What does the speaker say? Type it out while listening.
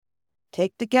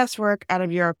Take the guesswork out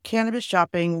of your cannabis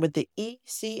shopping with the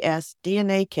ECS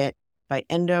DNA Kit by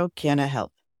Endo Canna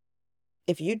Health.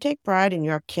 If you take pride in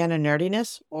your canna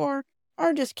nerdiness or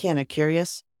are just canna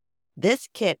curious, this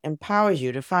kit empowers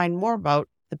you to find more about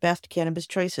the best cannabis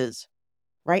choices.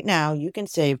 Right now, you can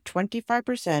save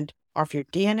 25% off your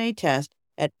DNA test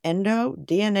at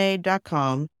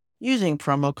endodna.com using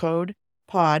promo code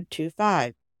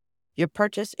POD25. Your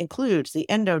purchase includes the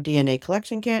Endo DNA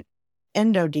Collection Kit,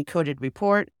 Endo Decoded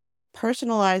Report,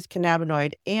 personalized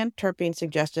cannabinoid and terpene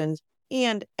suggestions,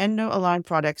 and Endo-aligned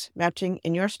products matching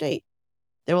in your state.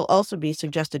 There will also be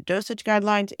suggested dosage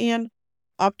guidelines and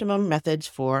optimum methods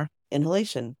for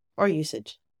inhalation or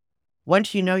usage.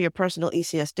 Once you know your personal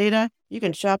ECS data, you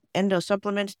can shop Endo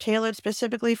supplements tailored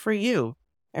specifically for you.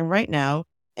 And right now,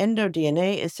 Endo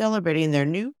DNA is celebrating their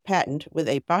new patent with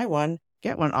a buy one,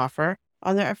 get one offer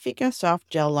on their Afika Soft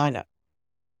Gel lineup.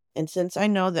 And since I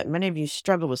know that many of you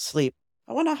struggle with sleep,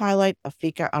 I want to highlight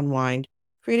Afika Unwind,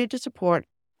 created to support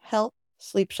health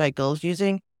sleep cycles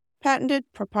using patented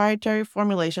proprietary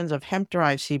formulations of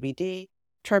hemp-derived CBD,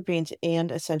 terpenes,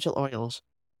 and essential oils.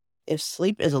 If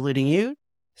sleep is eluding you,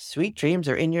 sweet dreams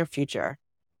are in your future.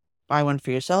 Buy one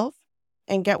for yourself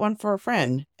and get one for a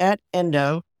friend at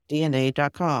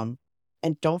endodna.com.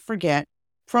 And don't forget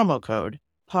promo code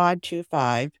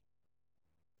POD25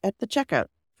 at the checkout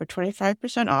for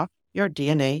 25% off your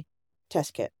DNA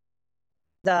test kit.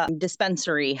 The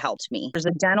dispensary helped me. There's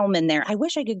a gentleman there. I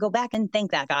wish I could go back and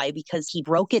thank that guy because he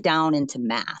broke it down into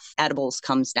math. Edibles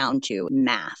comes down to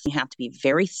math. You have to be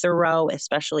very thorough,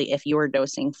 especially if you are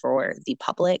dosing for the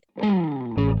public.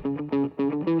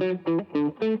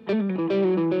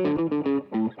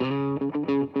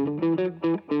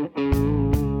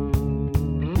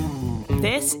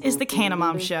 This is The Canna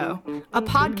Mom Show, a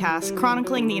podcast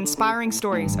chronicling the inspiring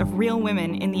stories of real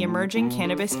women in the emerging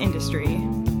cannabis industry.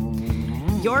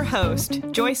 Your host,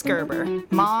 Joyce Gerber,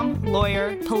 mom,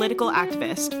 lawyer, political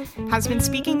activist, has been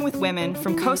speaking with women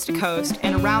from coast to coast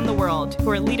and around the world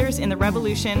who are leaders in the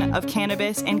revolution of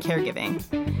cannabis and caregiving,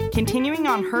 continuing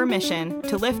on her mission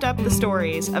to lift up the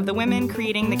stories of the women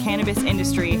creating the cannabis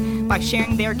industry by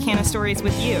sharing their canna stories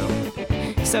with you.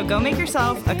 So go make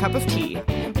yourself a cup of tea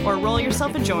or roll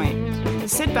yourself a joint,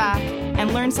 sit back,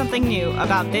 and learn something new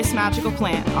about this magical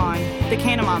plant on The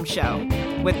Canna Mom Show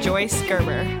with Joyce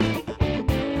Gerber.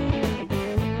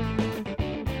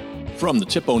 From the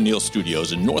Tip O'Neill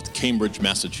Studios in North Cambridge,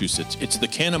 Massachusetts, it's The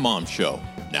Canna Mom Show.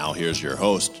 Now here's your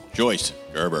host, Joyce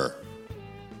Gerber.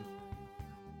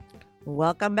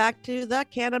 Welcome back to The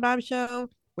Canna Mom Show,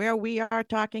 where we are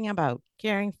talking about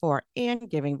caring for and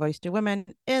giving voice to women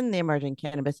in the emerging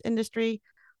cannabis industry,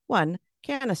 one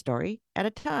canna story at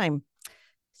a time.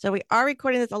 So we are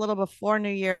recording this a little before New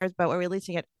Year's, but we're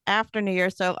releasing it after New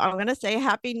Year's. So I'm going to say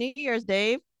Happy New Year's,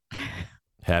 Dave.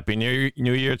 Happy New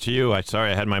Year to you.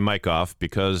 Sorry I had my mic off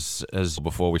because as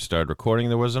before we started recording,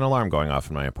 there was an alarm going off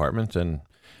in my apartment, and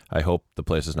I hope the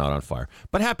place is not on fire.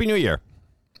 But Happy New Year.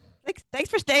 Thanks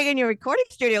for staying in your recording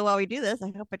studio while we do this.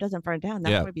 I hope it doesn't burn down.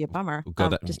 That would be a bummer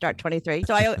to start 23.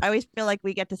 So I always feel like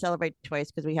we get to celebrate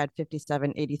twice because we had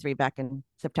 57, 83 back in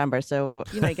September. So,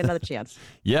 you get another chance.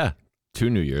 Yeah. 2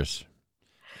 New Years.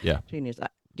 Yeah. 2 New Years.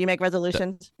 Do you make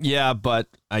resolutions? Yeah, but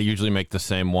I usually make the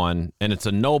same one, and it's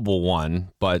a noble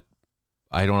one, but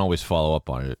I don't always follow up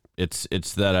on it. It's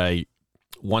that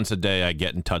once a day I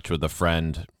get in touch with a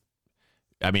friend.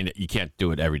 I mean, you can't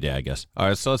do it every day, I guess. All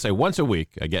right, so let's say once a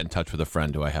week I get in touch with a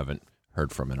friend who I haven't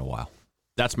heard from in a while.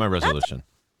 That's my resolution.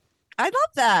 I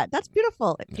love that. That's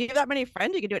beautiful. Do you have that many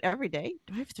friends? You can do it every day.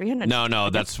 Do I have 300? No.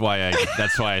 That's why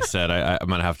I said I'm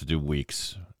gonna have to do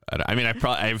weeks. I mean, I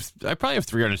probably have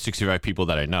 365 people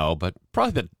that I know, but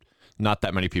probably not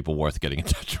that many people worth getting in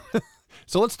touch with.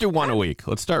 So let's do one a week.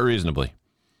 Let's start reasonably.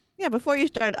 Yeah, before you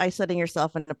start isolating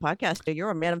yourself in a podcast, you're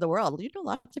a man of the world. You know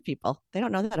lots of people. They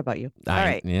don't know that about you. All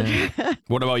right. Yeah.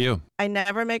 What about you? I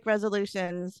never make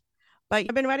resolutions, but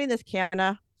I've been writing this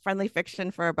canna friendly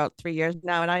fiction for about 3 years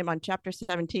now, and I'm on chapter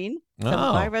 17. So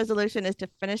my resolution is to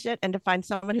finish it and to find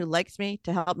someone who likes me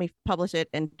to help me publish it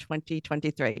in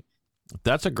 2023.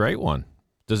 That's a great one.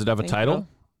 Does it have a title?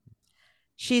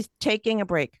 She's taking a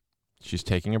break. She's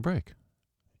taking a break.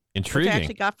 Intriguing. Which I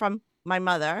actually got from my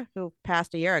mother, who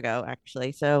passed a year ago,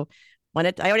 actually. So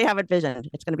I already have it visioned.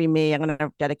 It's going to be me. I'm going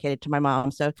to dedicate it to my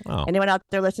mom. So anyone out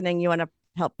there listening, you want to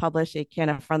help publish a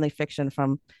canna-friendly fiction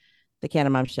from the Canna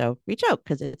Mom Show, reach out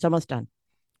because it's almost done.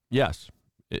 Yes.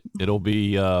 It'll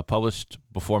be published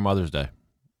before Mother's Day.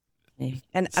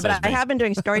 But I have been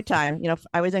doing story time.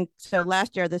 So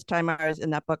last year, this time I was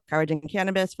in that book, Courage in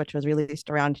Cannabis, which was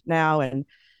released around now. And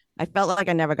I felt like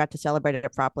I never got to celebrate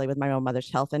it properly with my own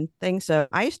mother's health and things. So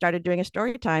I started doing a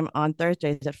story time on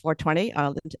Thursdays at 4:20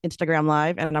 on Instagram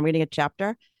Live, and I'm reading a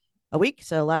chapter a week.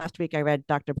 So last week I read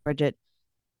Dr. Bridget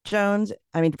Williams.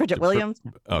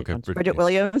 Okay, Bridget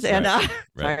Williams. And right.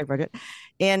 Sorry, Bridget.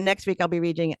 And next week I'll be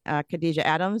reading Khadijah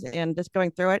Adams and just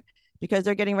going through it because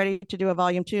they're getting ready to do a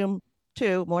volume two,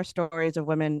 more stories of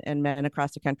women and men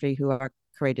across the country who are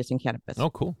courageous in cannabis. Oh,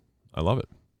 cool. I love it.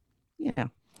 Yeah.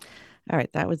 All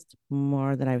right. That was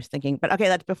more than I was thinking. But okay,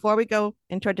 that's before we go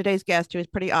into today's guest, who is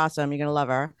pretty awesome. You're going to love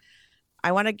her.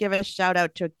 I want to give a shout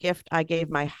out to a gift I gave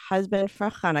my husband for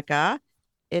Hanukkah.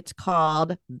 It's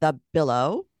called The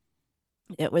Billow.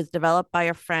 It was developed by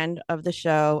a friend of the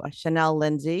show, Chanel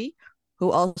Lindsay,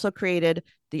 who also created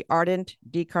the Ardent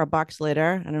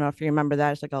Decarboxylator. I don't know if you remember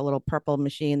that. It's like a little purple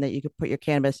machine that you could put your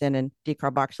cannabis in and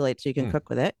decarboxylate so you can cook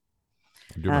with it.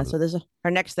 So this is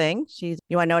her next thing. You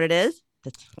want to know what it is?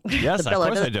 Yes, of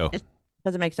course I do. It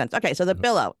doesn't make sense. Okay, so the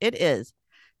Billow, it is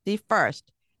the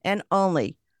first and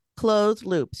only closed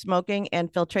loop smoking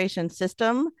and filtration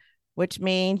system, which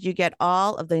means you get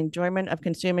all of the enjoyment of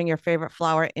consuming your favorite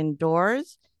flower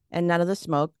indoors and none of the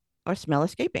smoke or smell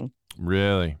escaping.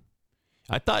 Really?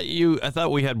 I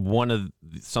thought we had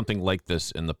something like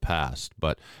this in the past,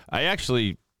 but I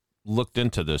actually looked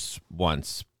into this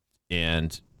once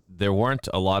and there weren't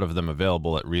a lot of them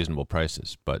available at reasonable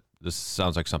prices, but this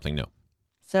sounds like something new.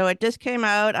 So it just came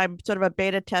out. I'm sort of a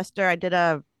beta tester. I did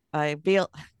a reel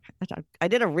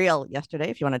yesterday,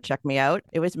 if you want to check me out.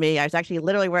 It was me. I was actually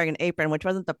literally wearing an apron, which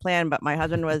wasn't the plan, but my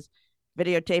husband was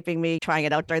videotaping me trying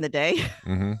it out during the day.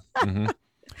 Mm-hmm. Mm-hmm.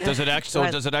 Does it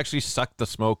actually suck the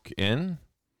smoke in?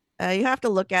 You have to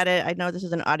look at it. I know this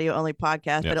is an audio only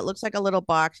podcast, but it looks like a little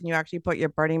box and you actually put your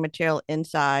burning material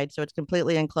inside. So it's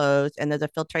completely enclosed and there's a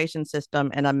filtration system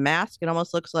and a mask. It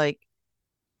almost looks like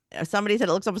somebody said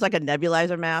it looks almost like a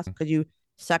nebulizer mask because you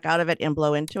suck out of it and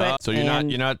blow into it. So you're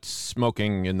not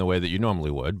smoking in the way that you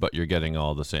normally would, but you're getting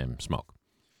all the same smoke.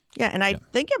 Yeah. And I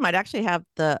think it might actually have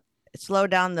slow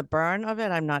down the burn of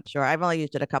it. I'm not sure. I've only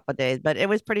used it a couple of days, but it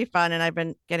was pretty fun. And I've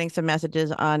been getting some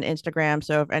messages on Instagram.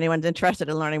 So if anyone's interested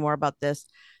in learning more about this,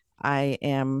 I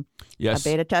am a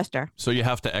beta tester. So you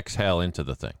have to exhale into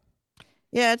the thing.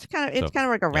 Yeah, it's kind of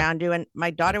like around you. And my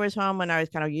daughter was home when I was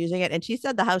kind of using it. And she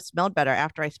said the house smelled better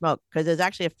after I smoked because there's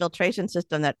actually a filtration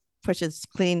system that pushes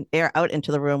clean air out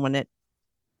into the room when it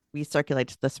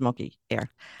recirculates the smoky air.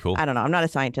 Cool. I don't know. I'm not a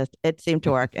scientist. It seemed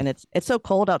to work. And it's so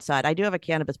cold outside. I do have a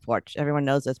cannabis porch. Everyone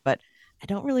knows this, but I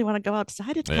don't really want to go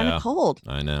outside. It's kind of cold.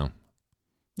 I know.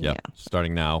 Yep. Yeah.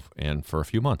 Starting now and for a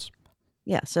few months.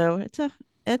 Yeah. So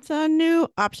it's a new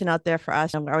option out there for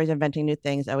us. I'm always inventing new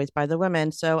things, always by the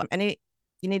women. So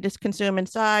you need to consume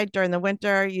inside during the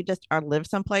winter. You just live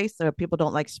someplace so people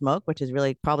don't like smoke, which is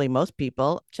really probably most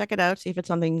people. Check it out. See if it's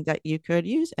something that you could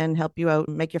use and help you out.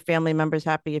 Make your family members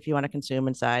happy if you want to consume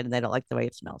inside and they don't like the way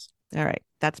it smells. All right.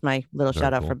 That's my little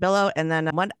shout out for Billow. And then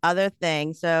one other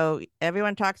thing. So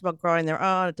everyone talks about growing their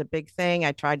own. It's a big thing.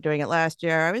 I tried doing it last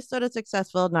year. I was sort of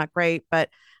successful, not great, but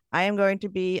I am going to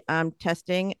be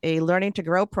testing a Learning to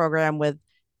Grow program with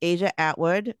Asia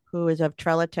Atwood, who is of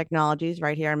Trella Technologies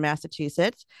right here in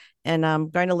Massachusetts. And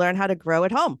I'm going to learn how to grow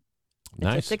at home.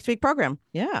 It's a 6-week program.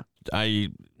 Yeah.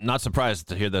 I'm not surprised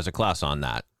to hear there's a class on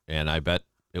that. And I bet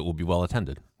it will be well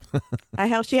attended.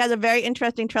 She has a very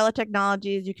interesting Trella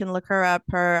Technologies. You can look her up.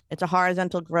 It's a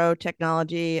horizontal grow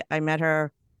technology. I met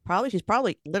her she's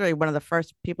probably literally one of the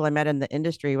first people I met in the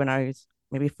industry when I was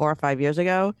maybe 4 or 5 years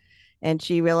ago. And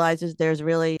she realizes there's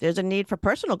a need for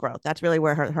personal growth. That's really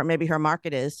where her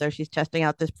market is. So she's testing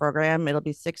out this program. It'll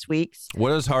be 6 weeks. What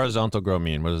does horizontal grow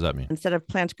mean? What does that mean? Instead of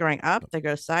plants growing up, they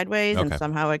grow sideways, and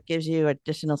somehow it gives you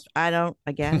additional. You'll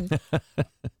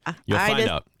find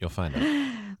out.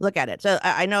 Look at it. So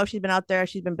I know she's been out there.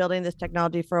 She's been building this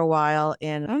technology for a while,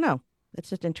 and I don't know. It's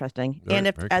just interesting.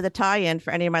 As a tie-in for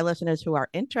any of my listeners who are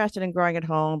interested in growing at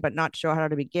home but not sure how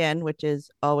to begin, which is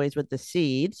always with the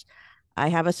seeds, I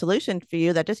have a solution for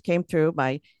you that just came through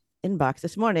my inbox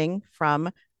this morning from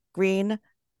Green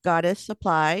Goddess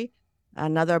Supply,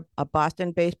 a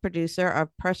Boston-based producer of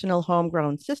personal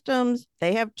homegrown systems.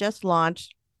 They have just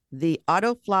launched the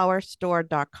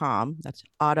autoflowerstore.com. That's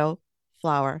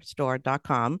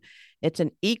autoflowerstore.com. It's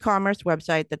an e-commerce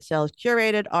website that sells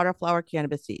curated autoflower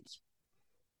cannabis seeds.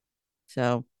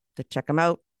 So to check them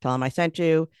out, tell them I sent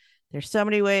you. There's so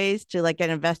many ways to get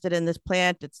invested in this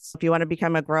plant. If you want to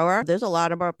become a grower, there's a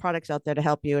lot of more products out there to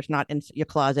help you. It's not in your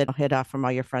closet, hid off from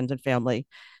all your friends and family.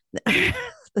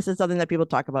 This is something that people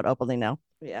talk about openly now.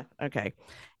 Yeah. Okay.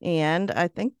 And I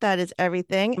think that is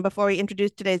everything. And before we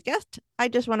introduce today's guest, I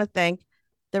just want to thank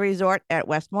the resort at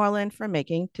Westmoreland, for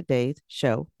making today's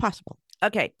show possible.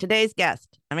 Okay, today's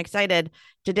guest. I'm excited.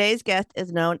 Today's guest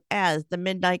is known as the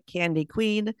Midnight Candy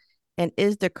Queen and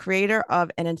is the creator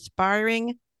of an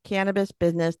inspiring cannabis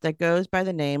business that goes by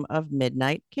the name of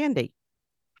Midnight Candy.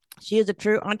 She is a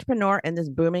true entrepreneur in this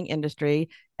booming industry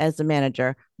as the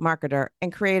manager, marketer,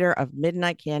 and creator of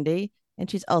Midnight Candy, and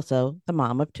she's also the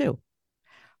mom of two.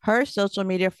 Her social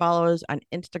media followers on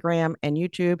Instagram and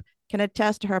YouTube can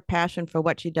attest to her passion for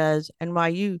what she does and why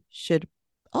you should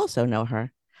also know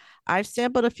her. I've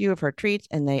sampled a few of her treats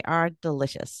and they are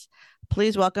delicious.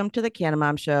 Please welcome to the Canna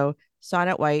Mom Show,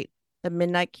 Sonnet White, the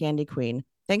Midnight Candy Queen.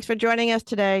 Thanks for joining us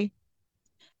today.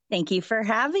 Thank you for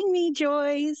having me,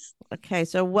 Joyce. Okay,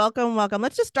 so welcome.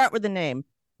 Let's just start with the name,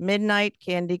 Midnight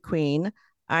Candy Queen.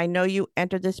 I know you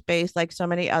entered this space like so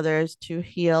many others to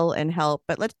heal and help,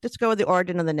 but let's just go with the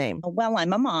origin of the name. Well,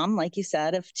 I'm a mom, like you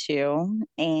said, of two,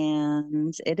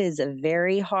 and it is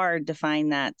very hard to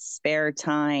find that spare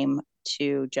time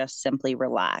to just simply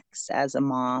relax as a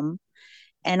mom.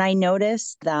 And I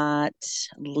noticed that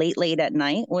late at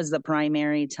night was the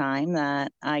primary time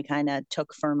that I kind of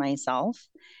took for myself,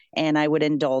 and I would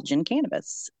indulge in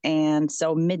cannabis. And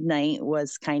so midnight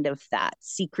was kind of that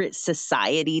secret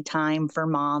society time for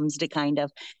moms to kind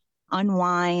of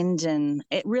unwind. And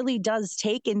it really does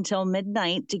take until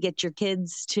midnight to get your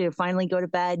kids to finally go to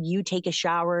bed. You take a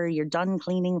shower, you're done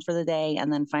cleaning for the day,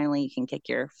 and then finally you can kick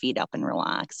your feet up and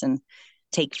relax and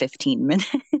take 15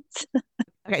 minutes.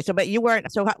 Okay, so but you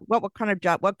weren't. So what kind of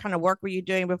job? What kind of work were you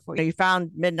doing before you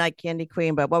found Midnight Candy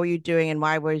Queen? But what were you doing, and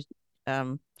why was?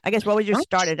 I guess what was your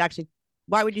start? Actually,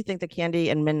 why would you think the candy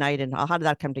and midnight, and how did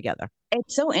that come together?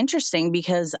 It's so interesting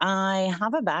because I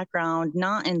have a background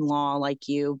not in law like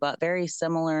you, but very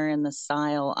similar in the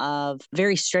style of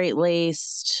very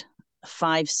straight-laced,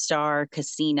 5-star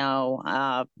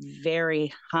casino,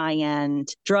 very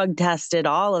high-end, drug tested,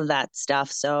 all of that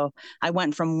stuff. So I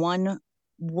went from one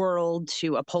world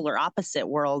to a polar opposite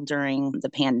world during the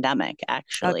pandemic,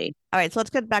 actually. All right, so let's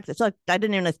get back to so I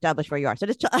didn't even establish where you are. So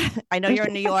just I know you're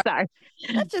in New York.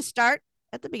 Let's just start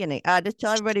at the beginning. Just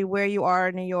tell everybody where you are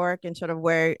in New York and sort of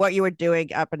what you were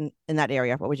doing up in that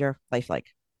area. What was your life like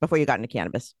before you got into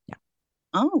cannabis? Yeah.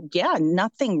 Oh, yeah,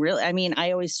 nothing really. I mean,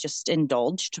 I always just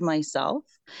indulged myself.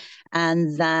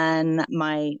 And then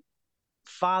my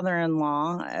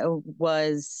father-in-law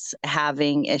was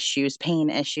having pain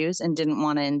issues, and didn't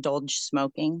want to indulge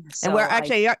smoking. So and where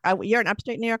actually you're in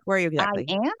upstate New York? Where are you exactly?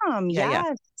 I am,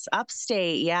 yes,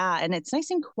 upstate, yeah. And it's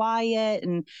nice and quiet.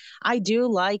 And I do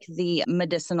like the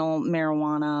medicinal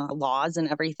marijuana laws, and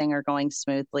everything are going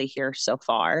smoothly here so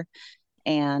far.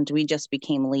 And we just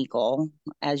became legal,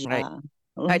 as right.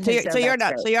 Right, so you're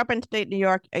not. So you're up in state New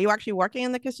York. Are you actually working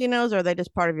in the casinos, or are they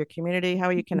just part of your community? How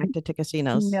are you connected to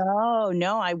casinos?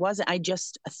 No, I wasn't. I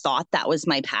just thought that was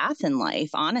my path in life,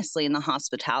 honestly, in the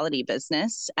hospitality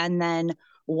business. And then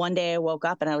one day I woke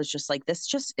up and I was just like, this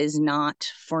just is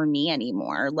not for me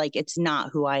anymore. Like, it's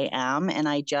not who I am. And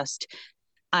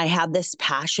I had this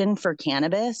passion for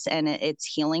cannabis and its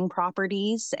healing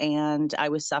properties. And I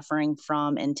was suffering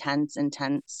from intense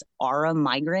aura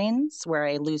migraines where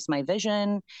I lose my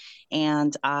vision,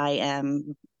 and I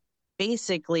am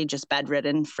basically just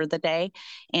bedridden for the day.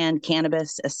 And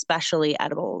cannabis, especially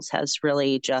edibles, has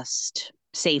really just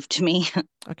saved me.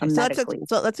 Okay,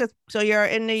 so you're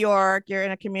in New York. You're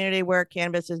in a community where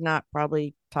cannabis is not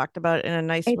probably talked about in a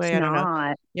nice way. I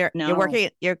don't know. You're working.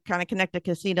 You're kind of connected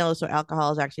to casinos, so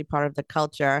alcohol is actually part of the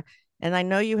culture. And I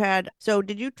know you had. So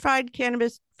did you try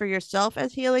cannabis for yourself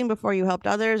as healing before you helped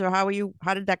others, or how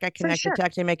did that get connected to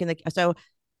actually making the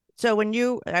So when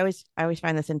I always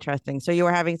find this interesting. So you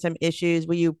were having some issues.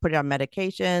 Were you put on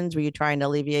medications? Were you trying to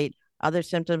alleviate other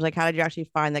symptoms? Like, how did you actually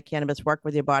find that cannabis worked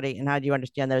with your body, and how did you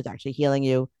understand that it was actually healing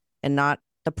you and not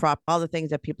all the things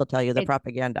that people tell you, the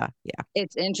propaganda? Yeah.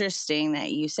 It's interesting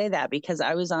that you say that, because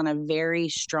I was on a very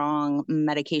strong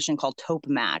medication called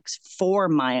Topamax for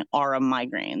my aura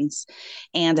migraines,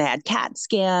 and I had CAT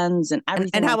scans and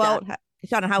everything. And how old?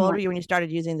 Shauna, how old were you when you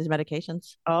started using these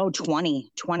medications? Oh,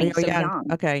 20, so young.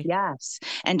 Okay. Yes.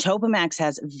 And Topamax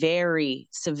has very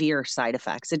severe side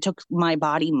effects. It took my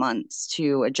body months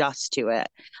to adjust to it.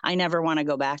 I never want to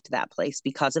go back to that place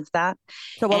because of that.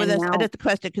 So what was this? Just a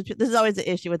question, because this is always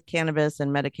the issue with cannabis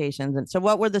and medications. And so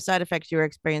what were the side effects you were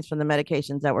experiencing from the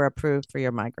medications that were approved for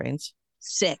your migraines?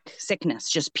 sickness,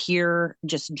 just pure,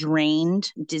 just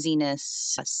drained,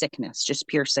 dizziness, sickness, just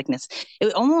pure sickness.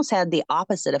 It almost had the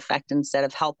opposite effect. Instead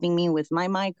of helping me with my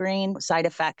migraine side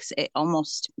effects, it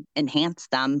almost enhanced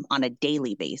them on a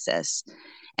daily basis.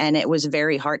 And it was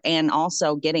very hard. And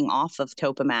also getting off of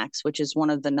Topamax, which is one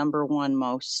of the number one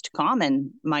most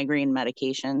common migraine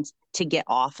medications, to get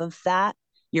off of that,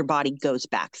 your body goes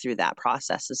back through that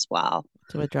process as well.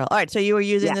 To withdrawal. All right. So you were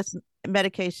using this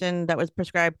medication that was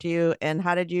prescribed to you. And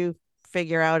how did you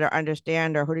figure out or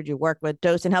understand, or who did you work with,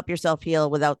 dose and help yourself heal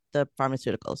without the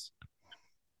pharmaceuticals?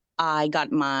 I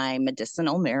got my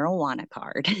medicinal marijuana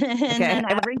card. And then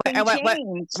everything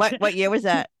changed. What year was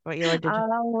that? What year did you?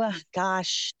 Oh,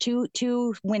 gosh,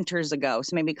 two winters ago.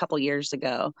 So maybe a couple years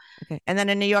ago. Okay. And then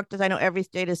in New York, because I know every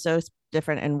state is so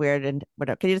different and weird and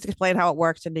whatever. Can you just explain how it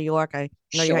works in New York? I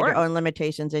know you had your own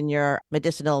limitations in your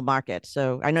medicinal market.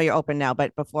 So I know you're open now,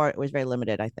 but before it was very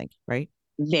limited, I think, right?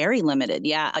 Very limited.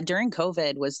 Yeah. During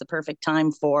COVID was the perfect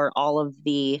time for all of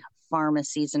the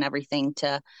pharmacies and everything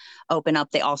to open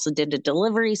up. They also did a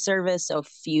delivery service. So if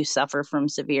you suffer from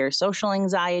severe social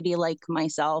anxiety like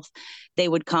myself, they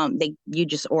would come, you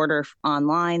just order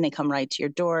online, they come right to your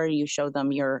door, you show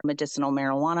them your medicinal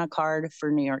marijuana card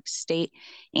for New York State,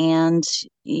 and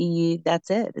that's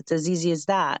it. It's as easy as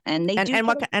that. And they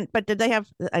but did they have,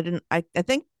 I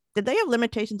think, did they have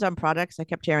limitations on products? I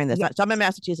kept hearing this. Yes. So I'm in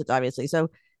Massachusetts, obviously. So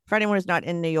for anyone who's not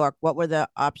in New York, what were the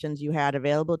options you had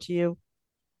available to you?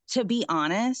 To be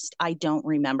honest, I don't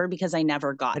remember because I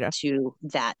never got to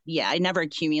that. Yeah, I never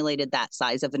accumulated that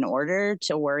size of an order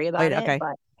to worry about it,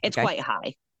 but it's quite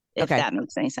high, if that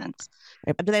makes any sense.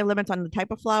 Do they have limits on the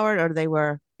type of flower, or they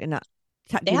were in a?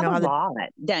 They have a lot.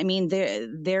 I mean,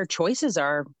 their choices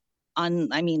are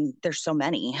there's so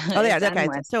many. Oh, yeah. Okay.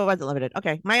 So it wasn't limited.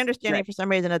 Okay. My understanding for some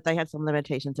reason that they had some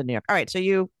limitations in New York. All right. So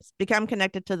you become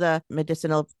connected to the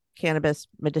medicinal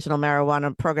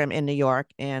marijuana program in New York.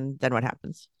 And then what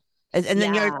happens? And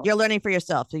then you're learning for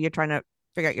yourself. So you're trying to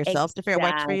figure out yourself to figure out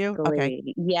what works for you. Okay.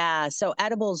 Yeah. So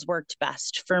edibles worked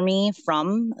best for me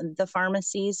from the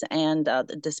pharmacies and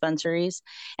the dispensaries.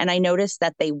 And I noticed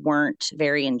that they weren't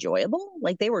very enjoyable.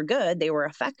 Like, they were good, they were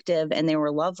effective, and they were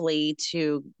lovely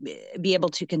to be able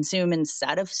to consume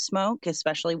instead of smoke,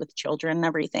 especially with children and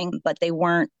everything. But they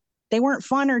weren't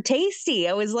fun or tasty.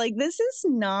 I was like, this is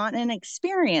not an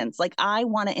experience. Like, I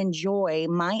want to enjoy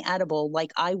my edible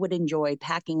like I would enjoy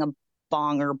packing a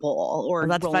bong or bowl or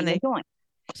that's funny.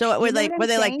 So were they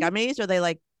like gummies, or they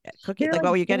like cookies? Like,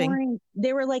 what were you getting?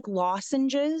 They were like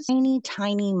lozenges,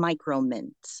 tiny micro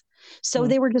mints. So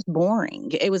they were just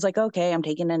boring. It was like, okay, I'm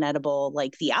taking an edible.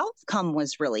 Like, the outcome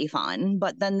was really fun,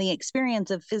 but then the experience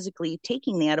of physically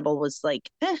taking the edible was like,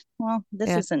 this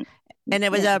isn't. And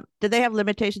it was did they have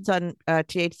limitations on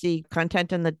THC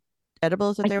content in the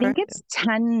edibles that they were? I think it's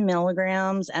 10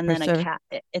 milligrams, and then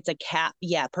it's a cap,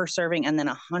 per serving, and then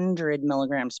 100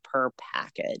 milligrams per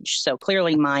package. So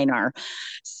clearly mine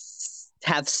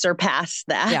have surpassed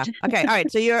that. Yeah. Okay. All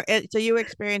right. So you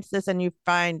experience this and you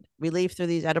find relief through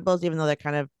these edibles, even though they're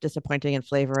kind of disappointing in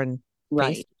flavor and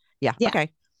taste. Yeah.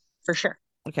 Okay. For sure.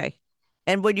 Okay.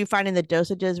 And would you finding the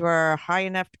dosages were high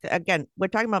enough? Again, we're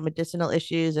talking about medicinal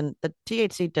issues, and the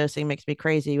THC dosing makes me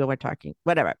crazy when we're talking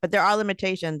whatever. But there are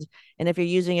limitations, and if you're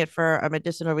using it for a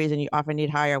medicinal reason, you often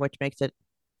need higher, which makes it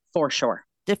for sure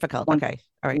difficult. Okay,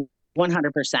 all right,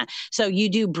 100%. So you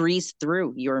do breeze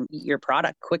through your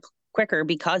product quicker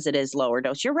because it is lower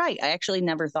dose. You're right. I actually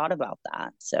never thought about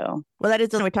that. So that is,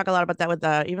 we talk a lot about that with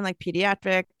even like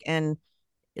pediatric and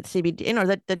CBD. You know,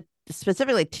 the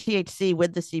specifically THC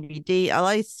with the CBD, all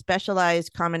these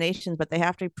specialized combinations, but they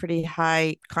have to be pretty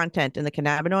high content in the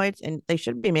cannabinoids, and they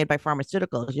shouldn't be made by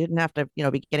pharmaceuticals. You didn't have to,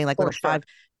 be getting like little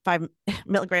 5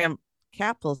 milligram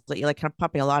capsules that you're like kind of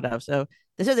pumping a lot of. So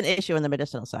this is an issue in the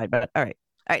medicinal side, but all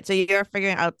right. So you're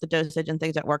figuring out the dosage and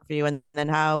things that work for you. And then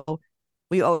how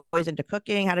were you always into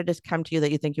cooking? How did this come to you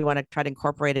that you think you want to try to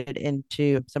incorporate it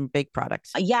into some big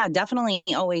products? Yeah, definitely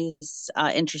always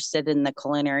interested in the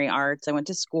culinary arts. I went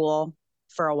to school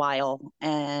for a while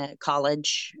at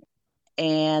college.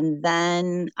 And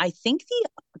then I think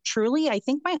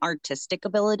my artistic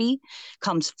ability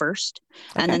comes first,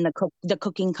 and then the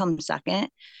cooking comes second.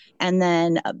 And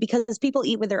then because people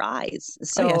eat with their eyes.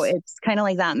 So it's kind of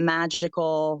like that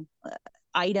magical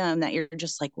item that you're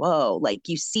just like, whoa, like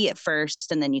you see it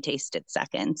first and then you taste it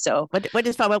second. So what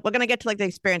is fun? We're going to get to like the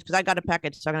experience, because I got a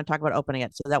package, so I'm going to talk about opening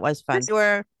it. So that was fun.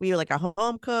 Were you like a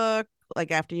home cook,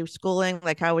 like after you schooling?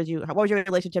 Like what was your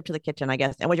relationship to the kitchen, I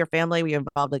guess? And was your family, were you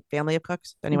involved, like family of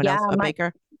cooks? Anyone else a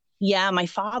baker? Yeah, my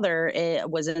father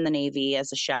was in the Navy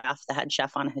as a chef, the head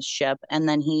chef on his ship. And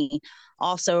then he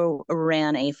also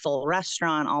ran a full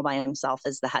restaurant all by himself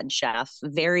as the head chef.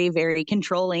 Very, very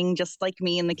controlling, just like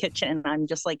me in the kitchen. I'm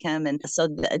just like him. And so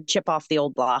the chip off the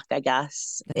old block, I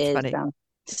guess, It's is funny.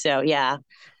 so yeah,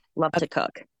 love to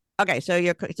cook. Okay, so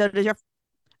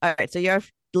all right, so you're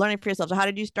learning for yourself. So how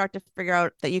did you start to figure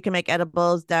out that you can make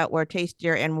edibles that were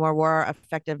tastier and more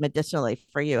effective medicinally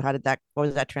for you? What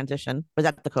was that transition? Was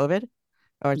that the COVID?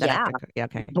 Or is that Yeah, after? Yeah,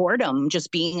 okay. boredom,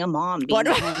 just being a mom, being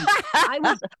Boredom. at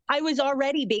home. I was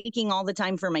already baking all the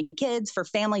time for my kids, for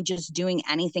family, just doing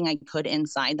anything I could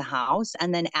inside the house,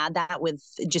 and then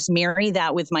marry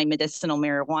that with my medicinal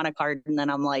marijuana card, and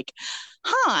then I'm like,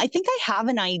 I think I have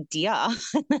an idea.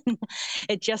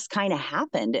 It just kind of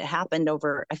happened. It happened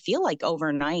I feel like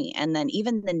overnight, and then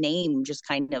even the name just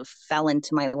kind of fell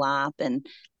into my lap, and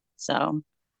so.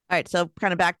 All right, so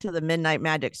kind of back to the Midnight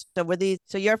Magic.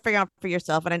 So you're figuring out for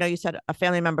yourself, and I know you said a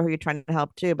family member who you're trying to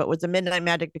help too, but was the Midnight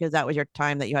Magic because that was your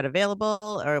time that you had available,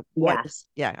 or what? Yes,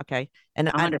 Yeah, okay. And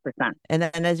 100%. and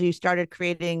then as you started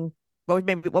creating, what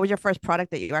was your first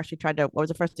product that you actually tried to? What was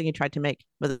the first thing you tried to make?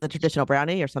 Was it the traditional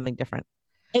brownie or something different?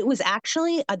 It was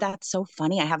actually, that's so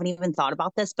funny. I haven't even thought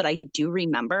about this, but I do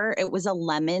remember it was a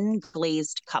lemon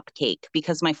glazed cupcake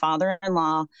because my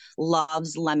father-in-law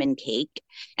loves lemon cake.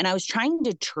 And I was trying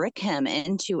to trick him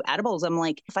into edibles. I'm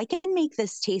like, if I can make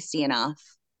this tasty enough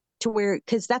to where,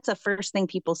 because that's the first thing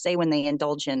people say when they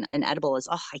indulge in an edible is,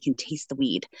 I can taste the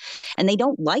weed. And they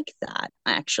don't like that,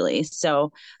 actually.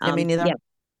 So, Yeah, me neither. yeah.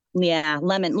 Yeah,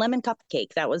 lemon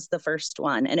cupcake. That was the first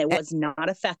one, and it was not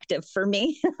effective for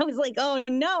me. I was like, "Oh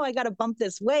no, I got to bump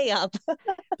this way up."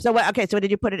 So what? Okay, so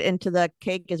did you put it into the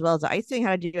cake as well as the icing?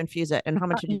 How did you infuse it, and how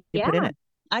much did you put in it?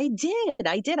 I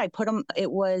did. I put them. It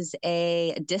was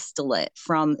a distillate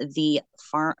from the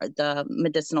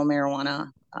medicinal marijuana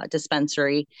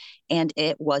dispensary, and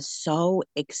it was so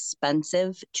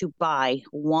expensive to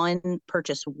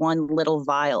purchase one little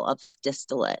vial of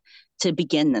distillate to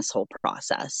begin this whole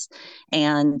process.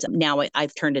 And now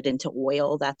I've turned it into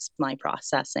oil. That's my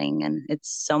processing, and it's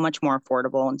so much more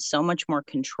affordable and so much more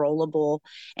controllable.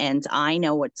 And I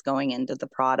know what's going into the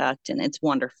product, and it's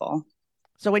wonderful.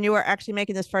 So when you were actually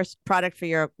making this first product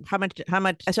for how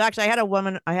much, so actually I had a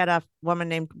woman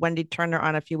named Wendy Turner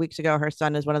on a few weeks ago. Her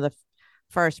son is one of the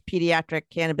first pediatric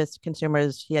cannabis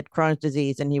consumers. He had Crohn's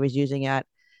disease and he was using it.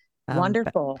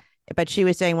 Wonderful. But she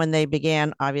was saying when they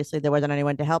began, obviously there wasn't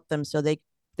anyone to help them. So they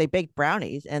baked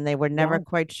brownies and they were never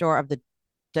quite sure of the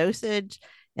dosage.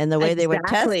 And the way they were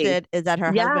tested is that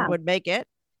her husband would make it.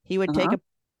 He would take a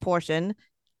portion,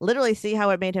 literally see how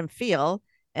it made him feel,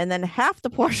 and then half the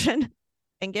portion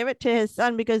and give it to his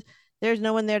son because there's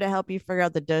no one there to help you figure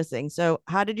out the dosing. So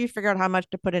how did you figure out how much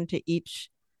to put into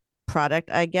each product,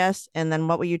 I guess? And then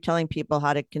what were you telling people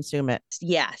how to consume it?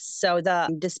 Yes. So the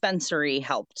dispensary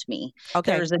helped me.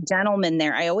 Okay. There's a gentleman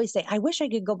there. I always say, I wish I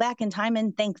could go back in time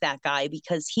and thank that guy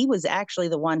because he was actually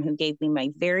the one who gave me my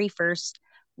very first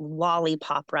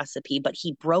lollipop recipe, but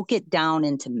he broke it down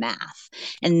into math.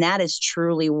 And that is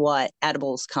truly what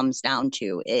edibles comes down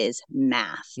to is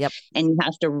math. Yep. And you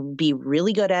have to be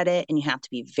really good at it and you have to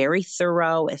be very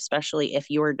thorough, especially if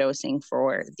you're dosing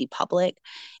for the public.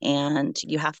 And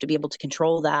you have to be able to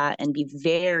control that and be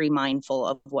very mindful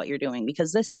of what you're doing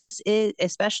because this is,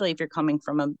 especially if you're coming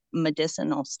from a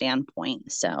medicinal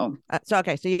standpoint. So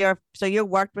okay. So you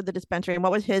worked with the dispensary and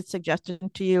what was his suggestion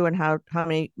to you and how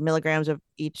many milligrams of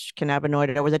each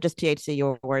cannabinoid, or was it just THC you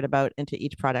were worried about into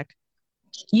each product?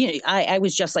 Yeah, I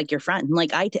was just like your friend.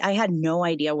 Like I had no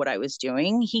idea what I was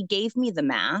doing. He gave me the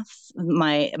math.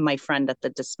 My friend at the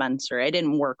dispensary, I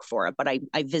didn't work for it, but I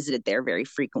visited there very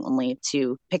frequently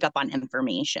to pick up on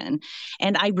information.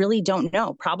 And I really don't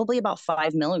know, probably about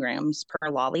 5 milligrams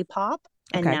per lollipop.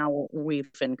 And now we've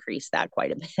increased that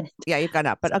quite a bit. Yeah, you've gone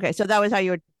up. But okay, so that was how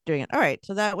you were doing it. All right,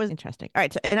 so that was interesting. All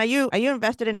right, so and are you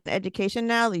invested in education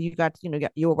now?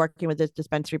 You were working with this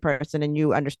dispensary person, and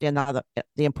you understand now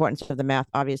the importance of the math,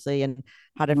 obviously, and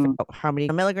how to how many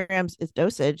milligrams is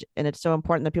dosage, and it's so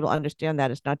important that people understand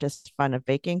that it's not just fun of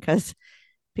baking because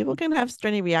people can have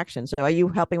strange reactions. So, are you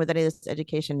helping with any of this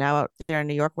education now out there in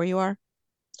New York where you are?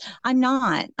 I'm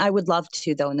not. I would love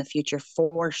to, though, in the future,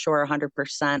 for sure,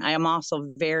 100%. I am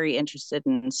also very interested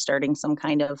in starting some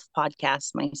kind of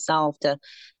podcast myself to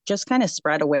just kind of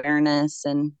spread awareness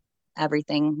and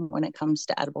everything when it comes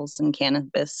to edibles and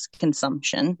cannabis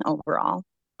consumption overall.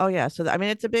 Oh, yeah. So, I mean,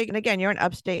 it's a big, and again, you're in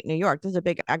upstate New York. This is a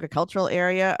big agricultural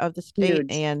area of the state.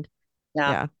 Huge. And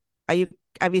yeah.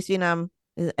 Have you seen,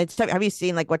 have you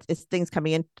seen like what is things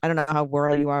coming in? I don't know how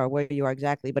rural you are or where you are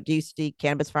exactly, but do you see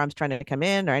cannabis farms trying to come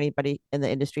in or anybody in the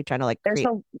industry trying to like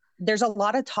there's a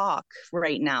lot of talk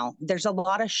right now. There's a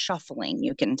lot of shuffling,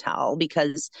 you can tell,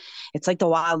 because it's like the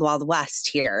wild, wild west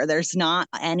here. There's not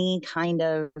any kind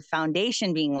of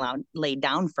foundation being laid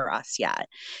down for us yet.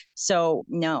 So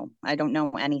no, I don't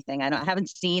know anything. I haven't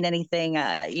seen anything,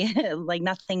 like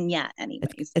nothing yet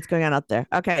anyways. It's going on out there.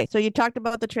 Okay. So you talked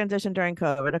about the transition during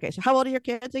COVID. Okay. So how old are your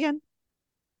kids again?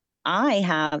 I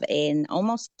have an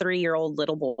almost 3-year-old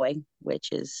little boy, which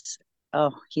is,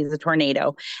 oh, he's a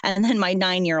tornado. And then my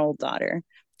 9-year-old daughter.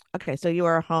 Okay, so you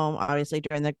were home obviously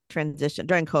during the transition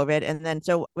during COVID, and then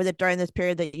so was it during this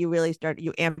period that you really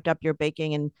you amped up your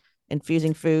baking and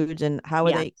infusing foods, and how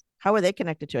were they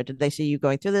connected to it? Did they see you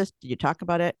going through this? Did you talk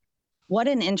about it? What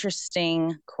an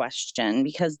interesting question,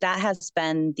 because that has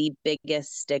been the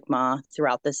biggest stigma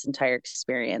throughout this entire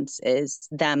experience, is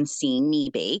them seeing me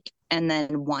bake and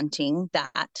then wanting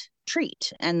that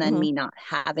treat and then me not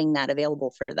having that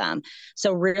available for them.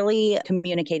 So really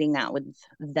communicating that with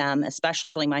them,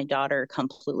 especially my daughter,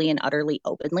 completely and utterly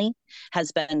openly,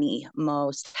 has been the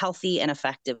most healthy and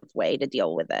effective way to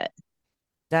deal with it.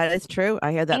 That is true.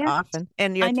 I hear that often.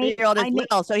 And your 3-year-old is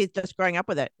little, so he's just growing up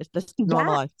with it. It's just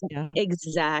normalized. Yeah.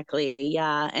 Exactly.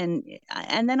 Yeah. And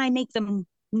then I make them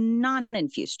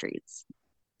non-infused treats.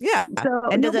 Yeah. So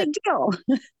and no big deal.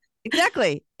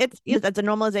 Exactly. That's a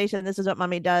normalization. This is what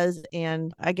mommy does.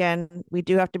 And again, we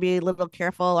do have to be a little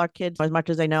careful. Our kids, as much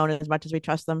as they know and as much as we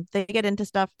trust them, they get into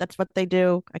stuff. That's what they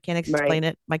do. I can't explain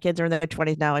it. My kids are in their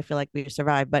 20s now. I feel like we've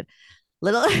survived, but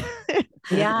little.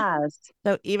 Yes.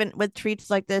 So even with treats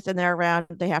like this and they're around,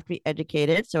 they have to be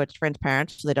educated. So it's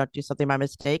transparent, so they don't do something by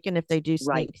mistake. And if they do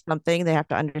sneak something, they have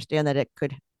to understand that it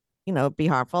could, be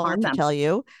harmful to tell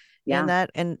you. Yeah. And that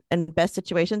in best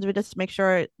situations, we just make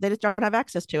sure they just don't have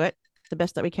access to it the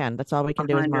best that we can. That's all we can 100%.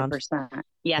 Do as moms.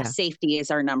 Yeah, safety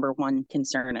is our number one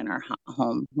concern in our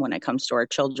home when it comes to our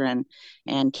children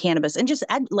and cannabis. And just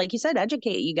like you said,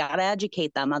 educate. You got to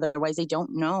educate them. Otherwise, they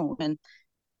don't know. And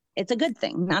it's a good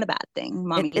thing, not a bad thing.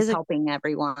 Mommy is helping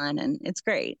everyone, and it's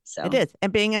great. So it is.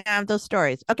 And being those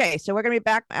stories. Okay, so we're going to be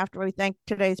back after we thank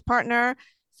today's partner.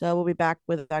 So we'll be back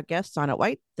with our guest, Sonnet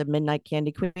White, the Midnight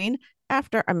Candy Queen,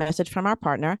 after a message from our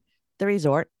partner, the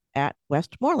resort at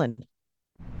Westmoreland.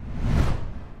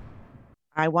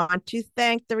 I want to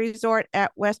thank the resort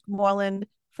at Westmoreland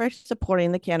for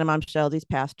supporting the Canna Mom Show these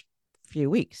past few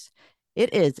weeks.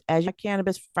 It is a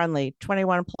cannabis-friendly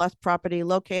 21-plus property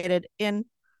located in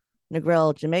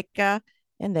Negril, Jamaica,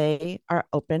 and they are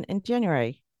open in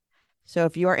January. So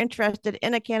if you are interested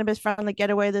in a cannabis-friendly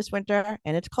getaway this winter,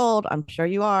 and it's cold, I'm sure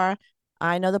you are,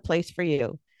 I know the place for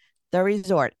you. The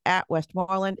resort at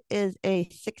Westmoreland is a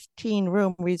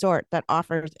 16-room resort that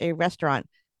offers a restaurant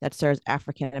that serves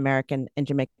African American and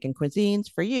Jamaican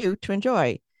cuisines for you to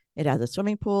enjoy. It has a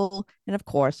swimming pool and, of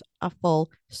course, a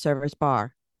full-service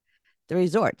bar. The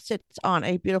resort sits on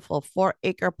a beautiful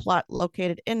 4-acre plot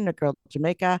located in Negril,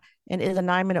 Jamaica, and is a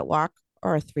 9-minute walk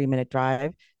or a 3-minute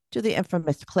drive to the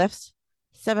infamous Cliffs,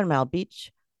 7 Mile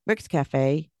Beach, Rick's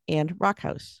Cafe, and Rock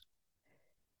House.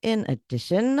 In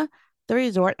addition, the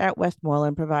resort at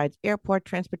Westmoreland provides airport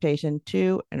transportation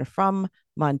to and from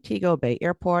Montego Bay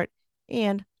Airport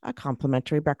and a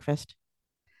complimentary breakfast.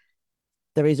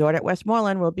 The resort at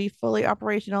Westmoreland will be fully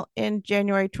operational in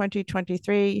January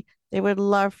 2023. They would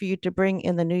love for you to bring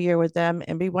in the new year with them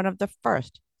and be one of the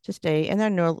first to stay in their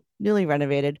newly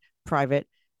renovated, private,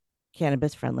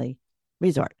 cannabis-friendly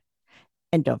resort.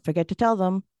 And don't forget to tell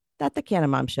them that the Canna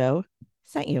Mom Show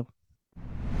sent you.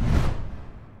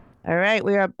 All right,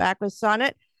 we are back with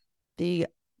Sonnet, the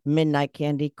Midnight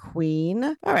Candy Queen.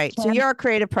 All right, so you're a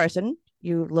creative person.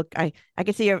 You look, I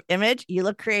can see your image. You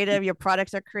look creative. Your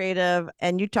products are creative.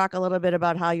 And you talk a little bit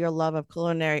about how your love of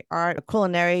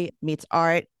culinary meets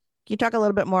art. Can you talk a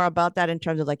little bit more about that in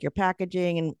terms of like your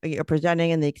packaging and your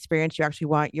presenting and the experience you actually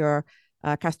want your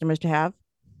customers to have?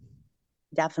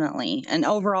 Definitely. And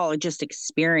overall, just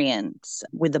experience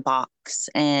with the box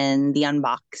and the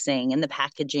unboxing and the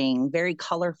packaging, very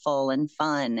colorful and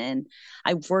fun. And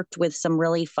I've worked with some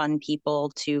really fun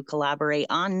people to collaborate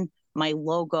on my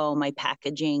logo, my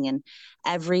packaging, and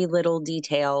every little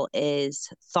detail is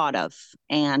thought of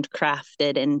and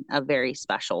crafted in a very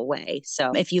special way.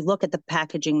 So if you look at the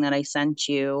packaging that I sent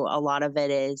you, a lot of it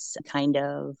is kind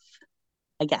of,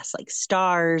 I guess, like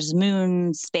stars,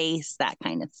 moon, space, that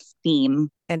kind of theme.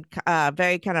 And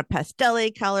very kind of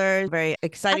pastel-y colors, very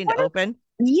exciting to open.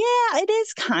 Yeah, it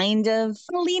is kind of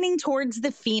leaning towards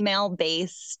the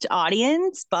female-based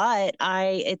audience, but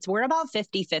we're about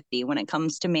 50-50 when it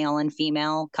comes to male and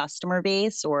female customer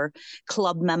base or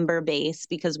club member base,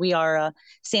 because we are a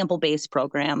sample-based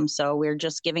program. So we're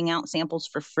just giving out samples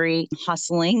for free,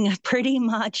 hustling pretty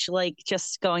much, like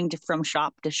just going from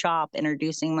shop to shop,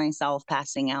 introducing myself,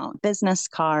 passing out business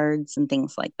cards and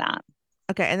things like that.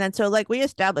 Okay. And then so like we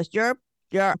established your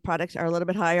products are a little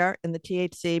bit higher in the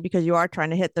THC because you are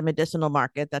trying to hit the medicinal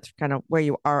market. That's kind of where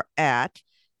you are at.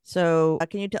 So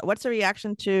can you tell what's the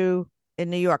reaction to in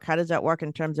New York? How does that work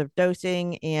in terms of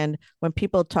dosing? And when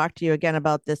people talk to you again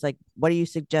about this, like what do you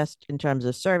suggest in terms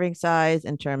of serving size,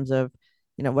 in terms of,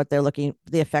 what the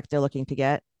effect they're looking to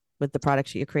get with the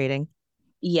products that you're creating?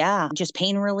 Yeah, just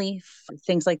pain relief,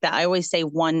 things like that. I always say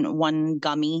one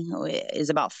gummy is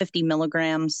about 50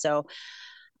 milligrams. So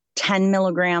 10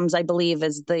 milligrams, I believe,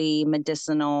 is the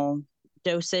medicinal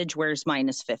dosage, whereas mine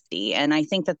is 50. And I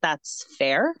think that that's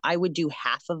fair. I would do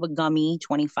half of a gummy,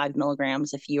 25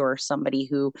 milligrams, if you're somebody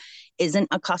who isn't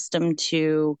accustomed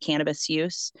to cannabis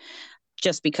use,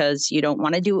 just because you don't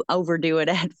want to overdo it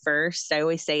at first. I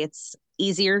always say it's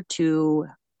easier to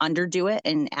underdo it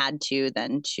and add to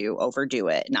than to overdo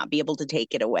it, not be able to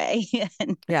take it away.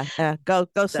 Yeah. Go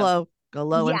slow, go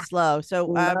low and slow. So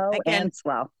low again, and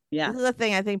slow. Yeah. This is the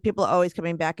thing. I think people are always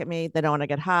coming back at me. They don't want to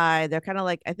get high. They're kind of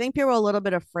like, I think people are a little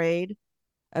bit afraid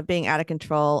of being out of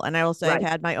control. And I will say I've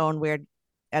had my own weird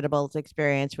edibles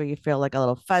experience where you feel like a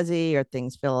little fuzzy or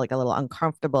things feel like a little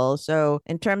uncomfortable. So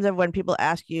in terms of when people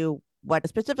ask you what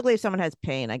specifically if someone has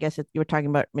pain, I guess if you were talking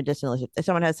about medicinal, if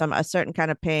someone has a certain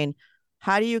kind of pain,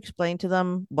 how do you explain to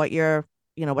them what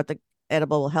what the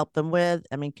edible will help them with?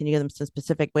 I mean, can you give them some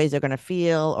specific ways they're going to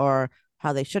feel or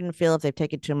how they shouldn't feel if they've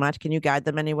taken too much? Can you guide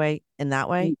them anyway in that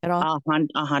way at all?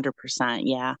 100%.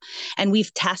 Yeah. And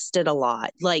we've tested a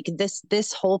lot. Like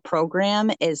this whole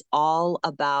program is all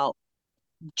about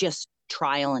just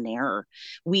trial and error.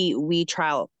 We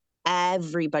trial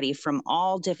everybody from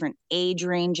all different age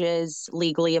ranges,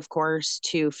 legally, of course,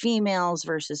 to females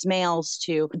versus males,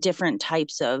 to different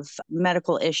types of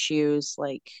medical issues.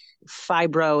 Like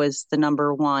fibro is the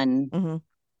number one. Mm-hmm.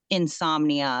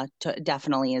 Insomnia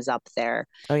definitely is up there.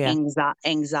 Oh, yeah.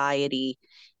 Anxiety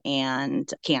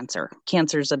and cancer.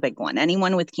 Cancer is a big one.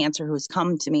 Anyone with cancer who's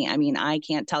come to me, I mean, I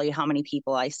can't tell you how many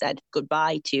people I said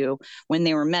goodbye to when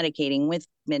they were medicating with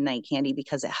Midnight Candy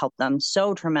because it helped them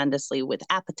so tremendously with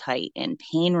appetite and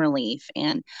pain relief.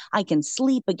 And I can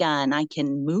sleep again. I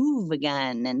can move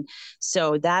again. And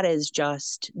so that is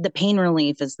just the pain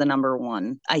relief is the number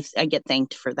one. I get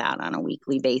thanked for that on a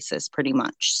weekly basis pretty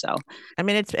much. So, I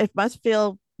mean, it must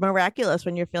feel miraculous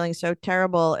when you're feeling so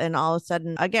terrible and all of a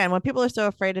sudden, again, when people are so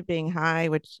afraid of being high,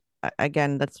 which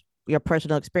again, that's your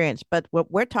personal experience, but what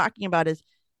we're talking about is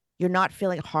you're not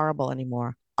feeling horrible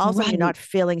anymore. Also, you're not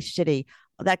feeling shitty.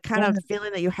 That kind of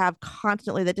feeling that you have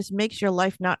constantly that just makes your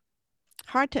life not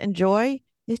hard to enjoy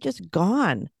is just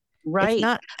gone. Right. It's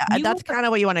not, that's kind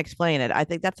of what you want to explain it. I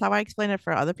think that's how I explain it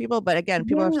for other people. But again,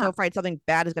 people are so afraid something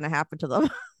bad is going to happen to them.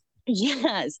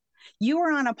 Yes. You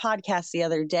were on a podcast the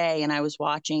other day and I was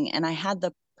watching and I had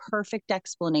the perfect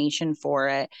explanation for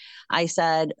it. I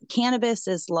said, cannabis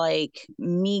is like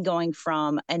me going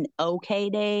from an okay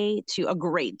day to a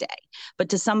great day. But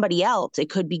to somebody else,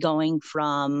 it could be going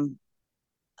from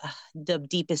the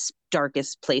deepest,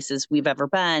 darkest places we've ever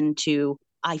been to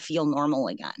I feel normal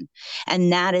again.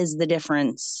 And that is the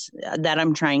difference that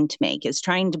I'm trying to make, is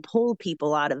trying to pull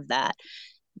people out of that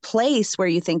place where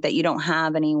you think that you don't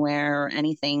have anywhere or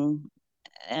anything.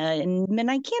 And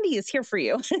Midnight Candy is here for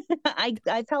you.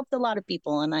 I've helped a lot of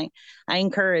people and I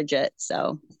encourage it.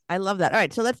 So I love that. All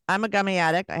right. So I'm a gummy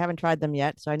addict. I haven't tried them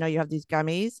yet. So I know you have these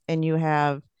gummies and you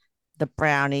have the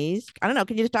brownies. I don't know.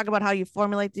 Can you just talk about how you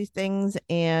formulate these things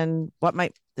and what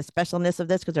might the specialness of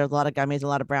this? Because there's a lot of gummies, a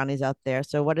lot of brownies out there.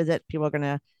 So what is it people are going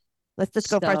to let's just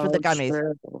go first with the gummies.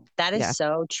 True. That is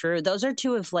so true. Those are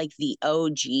two of like the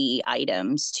OG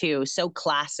items too. So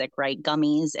classic, right?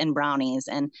 Gummies and brownies,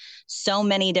 and so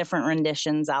many different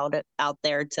renditions out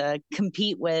there to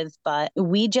compete with. But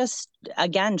we just,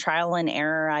 again, trial and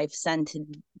error. I've sent.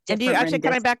 And do you actually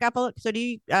coming back up? So do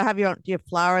you have do you have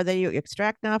flour that you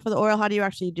extract now for the oil? How do you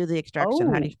actually do the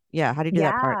extraction? How do you do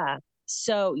that part?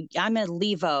 So I'm a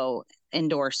Levo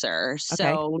endorser.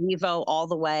 So Levo all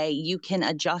the way. You can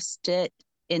adjust it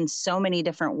in so many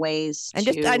different ways. And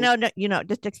I know,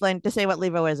 just explain, just say what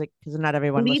Levo is, because not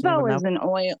everyone Levo is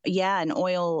an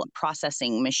oil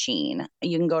processing machine.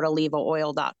 You can go to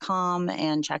levooil.com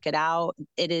and check it out.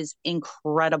 It is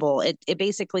incredible. It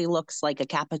basically looks like a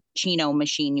cappuccino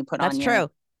machine you put on your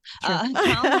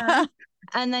counter.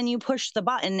 And then you push the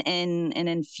button and an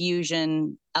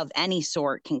infusion of any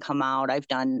sort can come out. I've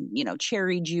done,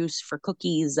 cherry juice for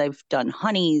cookies. I've done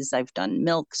honeys. I've done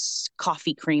milks,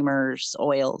 coffee creamers,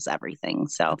 oils, everything.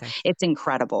 So It's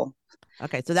incredible.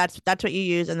 Okay. So that's what you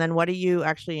use. And then what are you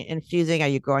actually infusing? Are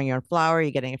you growing your own flour? Are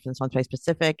you getting it from someplace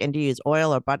specific? And do you use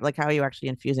oil or butter? Like, how are you actually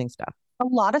infusing stuff? A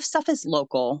lot of stuff is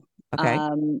local. Okay.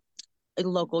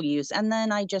 Local use. And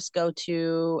then I just go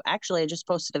to, actually, I just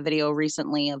posted a video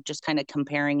recently of just kind of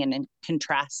comparing and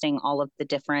contrasting all of the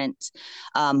different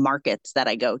markets that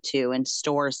I go to and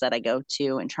stores that I go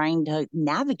to, and trying to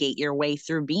navigate your way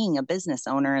through being a business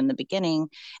owner in the beginning,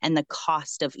 and the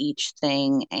cost of each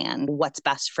thing, and what's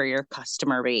best for your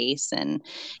customer base, and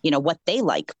what they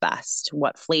like best,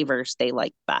 what flavors they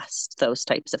like best, those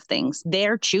types of things.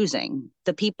 They're choosing.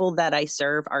 The people that I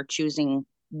serve are choosing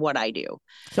what I do.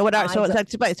 So what are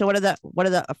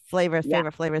the flavors,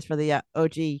 favorite flavors for the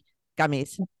OG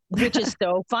gummies? Which is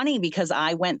so funny, because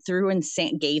I went through and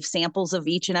gave samples of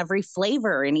each and every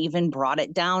flavor, and even brought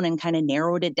it down and kind of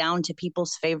narrowed it down to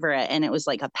people's favorite. And it was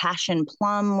like a passion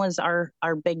plum was our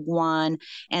big one,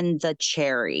 and the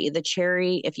cherry. The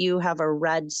cherry, if you have a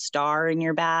red star in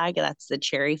your bag, that's the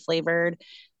cherry flavored.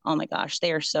 Oh my gosh,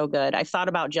 they are so good. I thought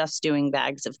about just doing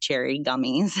bags of cherry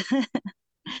gummies.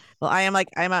 Well, I'm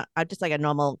just like a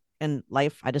normal in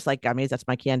life. I just like gummies. That's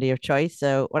my candy of choice.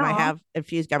 So when I have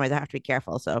infused gummies, I have to be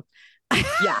careful. So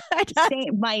yeah,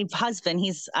 my husband,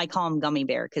 I call him Gummy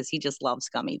Bear because he just loves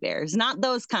gummy bears. Not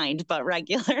those kind, but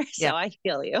regular. So I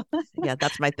feel you. Yeah,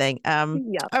 that's my thing. All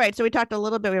right. So we talked a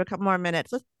little bit. We have a couple more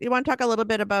minutes. You want to talk a little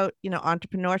bit about,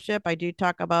 entrepreneurship? I do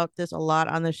talk about this a lot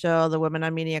on the show. The women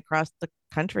I'm meeting across the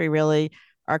country really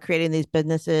are creating these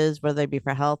businesses, whether they be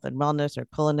for health and wellness or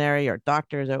culinary or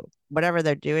doctors or whatever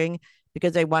they're doing,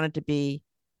 because they wanted to be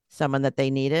someone that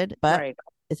they needed. But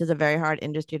this is a very hard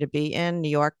industry to be in. New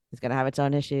York is going to have its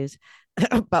own issues,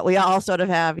 but we all sort of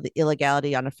have the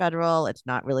illegality on a federal. It's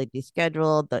not really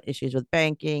descheduled. The issues with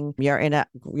banking. You're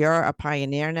a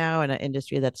pioneer now in an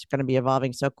industry that's going to be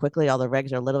evolving so quickly. All the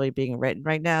regs are literally being written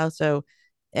right now. So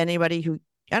anybody who,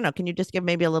 I don't know, can you just give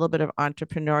maybe a little bit of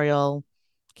entrepreneurial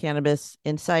cannabis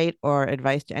insight or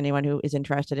advice to anyone who is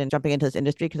interested in jumping into this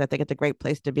industry? Because I think it's a great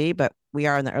place to be, but we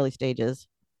are in the early stages.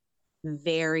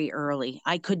 Very early.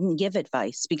 I couldn't give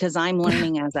advice because I'm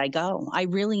learning as I go. I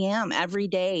really am. Every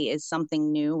day is something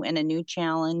new and a new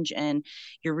challenge, and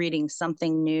you're reading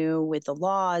something new with the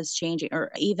laws changing,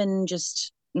 or even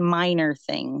just minor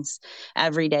things.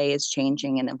 Every day is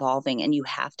changing and evolving, and you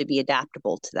have to be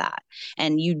adaptable to that.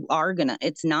 And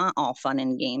it's not all fun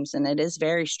and games, and it is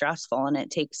very stressful, and it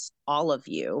takes all of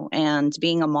you. And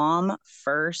being a mom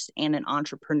first and an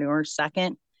entrepreneur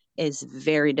second is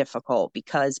very difficult,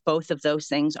 because both of those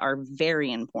things are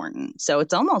very important. So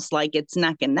it's almost like it's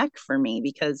neck and neck for me,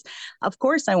 because of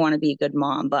course I want to be a good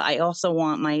mom, but I also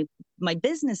want my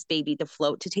business baby to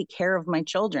float, to take care of my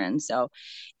children. So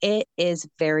it is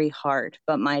very hard.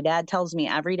 But my dad tells me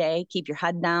every day, keep your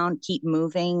head down, keep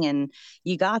moving, and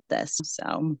you got this.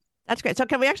 So that's great. So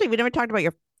we never talked about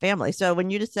your family. So when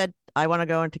you just said, I want to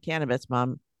go into cannabis,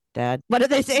 Mom, Dad, what did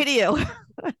they say to you?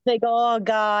 They go, oh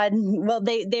God. Well,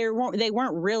 they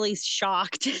weren't really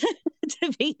shocked,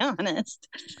 to be honest,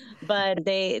 but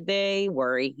they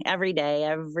worry every day.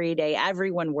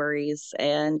 Everyone worries.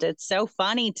 And it's so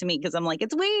funny to me, because I'm like,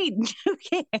 it's weed. Who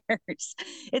cares?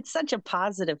 It's such a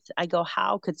positive. I go,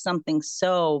 how could something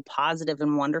so positive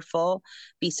and wonderful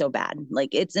be so bad?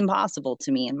 Like, it's impossible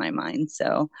to me in my mind.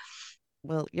 So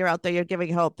well, you're out there, you're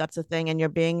giving hope. That's the thing. And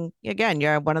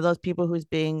you're one of those people who's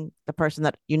being the person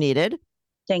that you needed.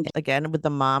 Thank you. Again, with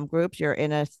the mom groups, you're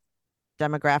in a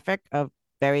demographic of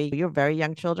you're very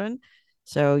young children.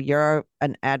 So you're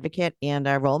an advocate and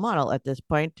a role model at this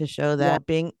point to show that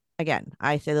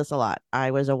I say this a lot. I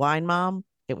was a wine mom.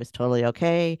 It was totally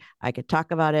okay. I could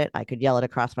talk about it. I could yell it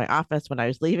across my office when I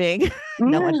was leaving.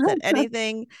 No one said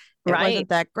anything. It wasn't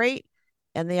that great.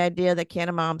 And the idea that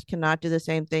Canna Moms cannot do the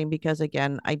same thing, because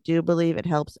again, I do believe it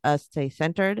helps us stay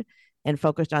centered and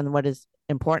focused on what is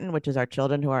important, which is our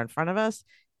children who are in front of us.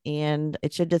 And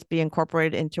it should just be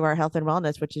incorporated into our health and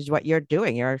wellness, which is what you're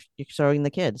doing. You're showing the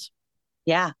kids.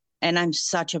 Yeah. And I'm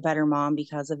such a better mom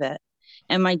because of it.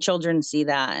 And my children see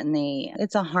that, and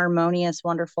it's a harmonious,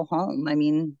 wonderful home. I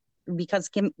mean, because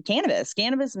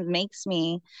cannabis makes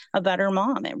me a better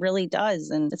mom. It really does.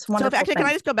 And it's wonderful. So can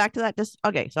I just go back to that?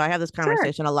 So I have this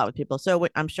conversation a lot with people. So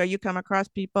I'm sure you come across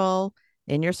people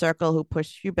in your circle who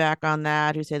push you back on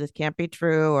that, who say this can't be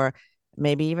true, or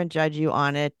maybe even judge you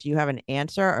on it. Do you have an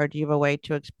answer, or do you have a way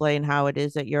to explain how it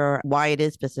is that why it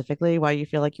is specifically why you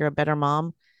feel like you're a better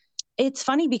mom? It's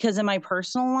funny because in my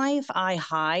personal life, I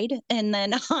hide, and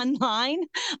then online,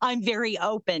 I'm very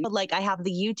open. Like I have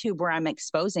the YouTube where I'm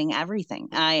exposing everything.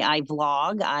 I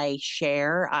vlog, I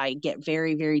share, I get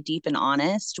very, very deep and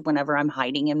honest whenever I'm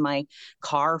hiding in my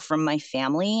car from my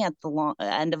family at the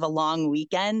end of a long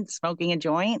weekend, smoking a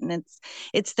joint, and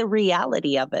it's the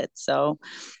reality of it. So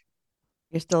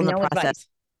you're still in the process. Advice.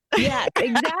 Yes,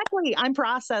 exactly. I'm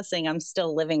processing. I'm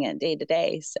still living it day to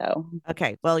day. So,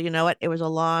 okay. Well, you know what? It was a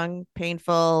long,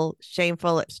 painful,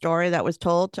 shameful story that was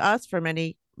told to us for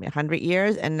many 100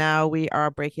 years. And now we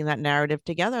are breaking that narrative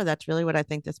together. That's really what I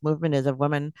think this movement is, of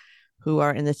women who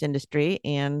are in this industry.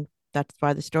 And that's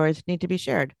why the stories need to be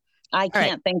shared. I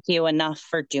can't thank you enough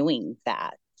for doing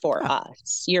that for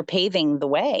us. You're paving the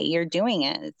way. You're doing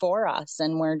it for us,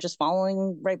 and we're just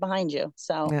following right behind you.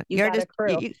 So you got a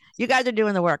crew. You guys are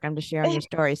doing the work. I'm just sharing your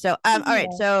story. So all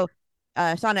right. So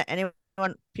Sana,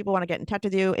 people want to get in touch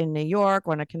with you in New York,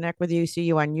 want to connect with you, see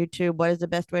you on YouTube, what is the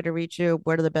best way to reach you?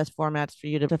 What are the best formats for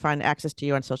you to find access to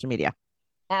you on social media?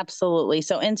 Absolutely.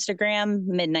 So Instagram,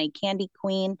 Midnight Candy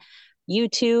Queen,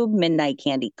 YouTube, Midnight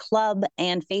Candy Club,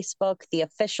 and Facebook, the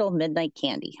official Midnight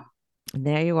Candy. And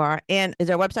there you are. And is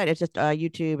there a website? It's just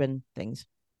YouTube and things.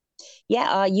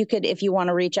 Yeah, you could, if you want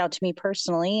to reach out to me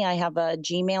personally, I have a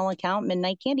Gmail account,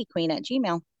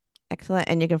 midnightcandyqueen@gmail. Excellent.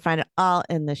 And you can find it all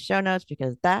in the show notes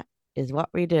because that is what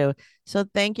we do. So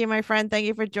thank you, my friend. Thank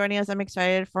you for joining us. I'm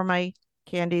excited for my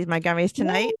candies, my gummies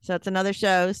tonight. Yay. So it's another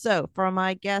show. So for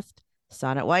my guest,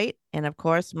 Sonnet White, and of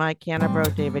course, my Canna Bro,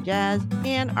 David Jazz,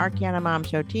 and our Canna Mom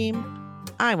Show team,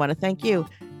 I want to thank you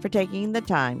for taking the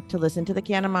time to listen to the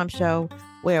Canna Mom Show,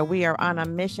 where we are on a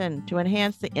mission to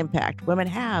enhance the impact women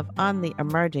have on the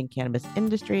emerging cannabis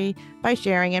industry by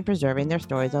sharing and preserving their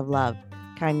stories of love,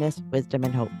 kindness, wisdom,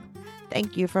 and hope.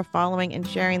 Thank you for following and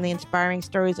sharing the inspiring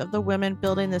stories of the women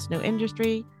building this new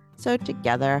industry, so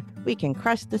together we can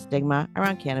crush the stigma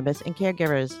around cannabis and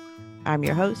caregivers. I'm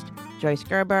your host, Joyce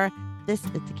Gerber. This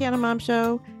is the Canna Mom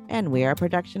Show, and we are a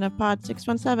production of Pod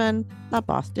 617, the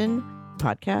Boston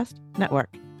Podcast Network.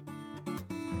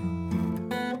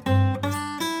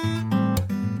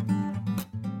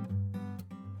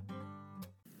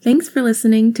 Thanks for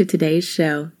listening to today's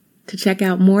show. To check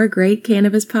out more great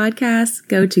cannabis podcasts,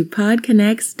 go to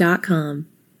podconnects.com.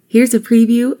 Here's a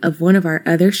preview of one of our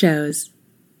other shows.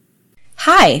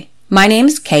 Hi, my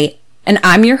name's Kate, and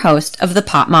I'm your host of the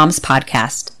Pop Moms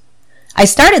Podcast. I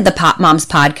started the Pop Moms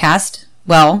Podcast,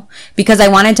 because I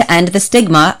wanted to end the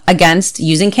stigma against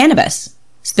using cannabis,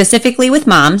 specifically with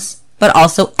moms, but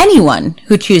also anyone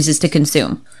who chooses to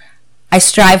consume. I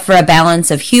strive for a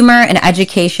balance of humor and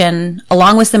education,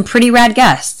 along with some pretty rad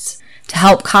guests, to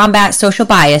help combat social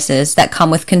biases that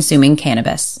come with consuming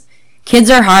cannabis. Kids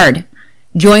are hard.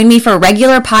 Join me for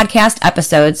regular podcast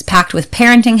episodes packed with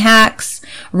parenting hacks,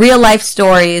 real-life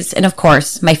stories, and of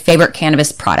course, my favorite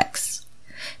cannabis products.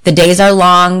 The days are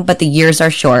long, but the years are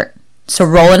short. So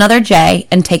roll another J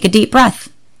and take a deep breath.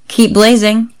 Keep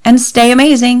blazing and stay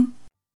amazing.